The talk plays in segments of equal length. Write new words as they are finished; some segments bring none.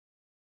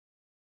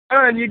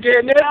done. You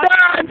getting it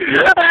done?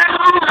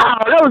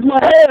 Ah, that was my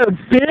head,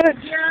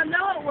 bitch. Yeah, I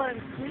know it was.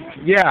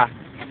 Yeah.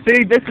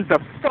 See, this is the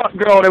fuck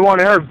girl that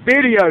wanted her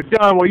video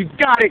done. Well, you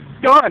got it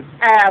done,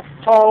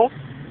 asshole.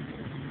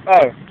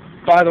 Oh,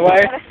 by the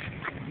way,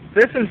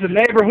 this is the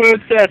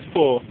neighborhood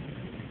cesspool.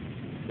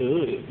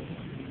 Ooh.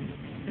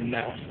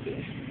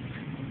 Nasty.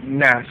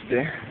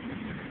 Nasty.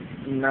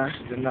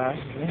 Nasty,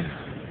 nasty.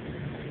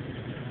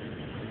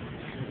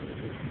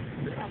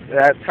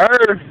 That's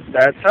her.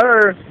 That's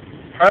her.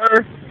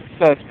 Her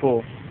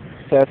cesspool.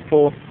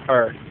 Cesspool,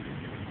 her.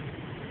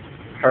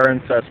 Her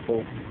and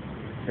cesspool.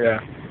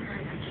 Yeah.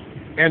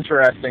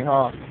 Interesting,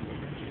 huh?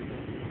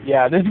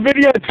 Yeah, this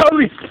video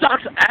totally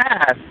sucks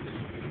ass.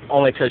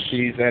 Only 'cause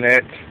she's in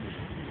it.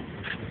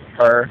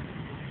 Her.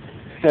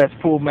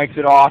 Cesspool makes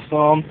it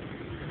awesome.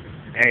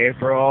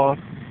 April.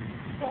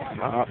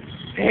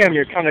 Damn,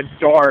 you're kind of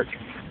dark.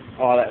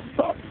 Oh, that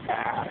sucks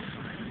ass.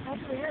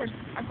 That's weird.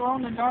 I glow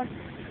in the dark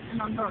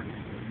and I'm dark.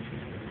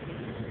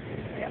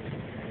 Yeah.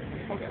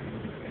 Okay.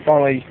 If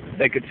only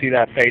they could see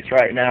that face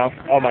right now.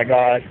 Oh my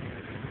god.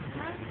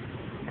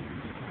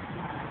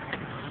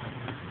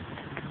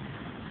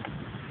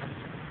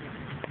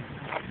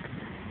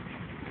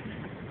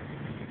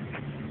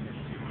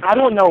 I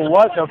don't know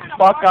what the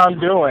fuck I'm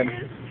doing.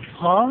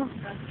 Huh?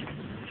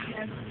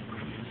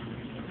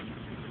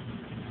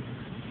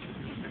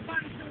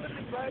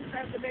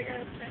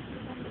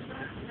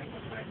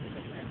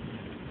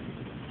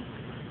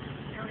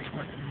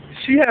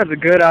 She has a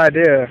good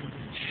idea.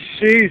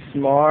 She's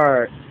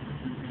smart.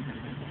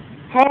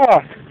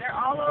 Huh? They're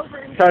all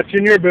over.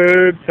 Touching your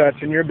boob,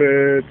 touching your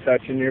boob,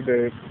 touching your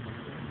boob.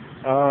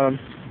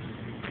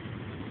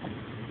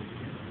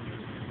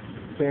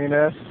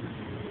 Penis.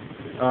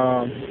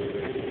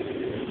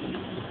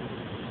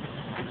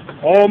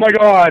 Oh my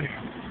god.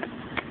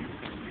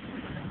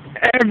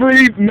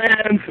 Every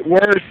man's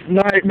worst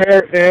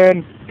nightmare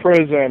in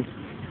prison.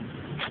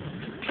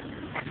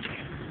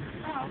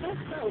 Oh, that's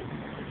so.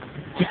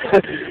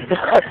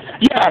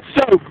 Yeah,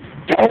 so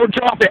don't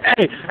drop it.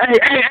 Hey,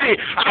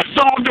 I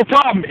solved the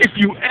problem. If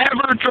you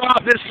ever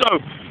drop this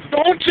soap,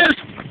 don't just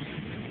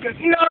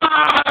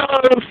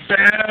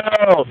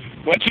fail.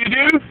 What you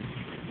do?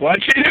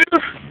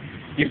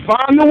 You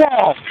find the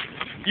wall.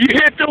 You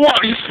hit the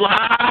wall. You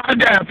slide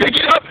down. Pick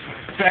it up.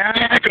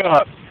 Back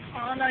up.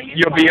 Oh, no,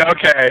 You'll be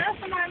okay.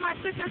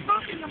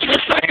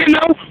 Just saying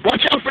though,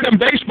 watch out for them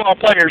baseball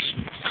players.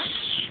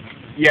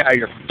 Yeah,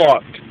 you're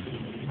fucked.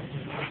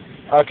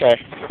 Okay,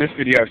 this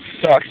video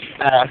sucks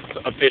ass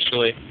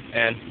officially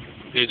and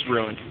is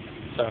ruined.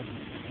 So.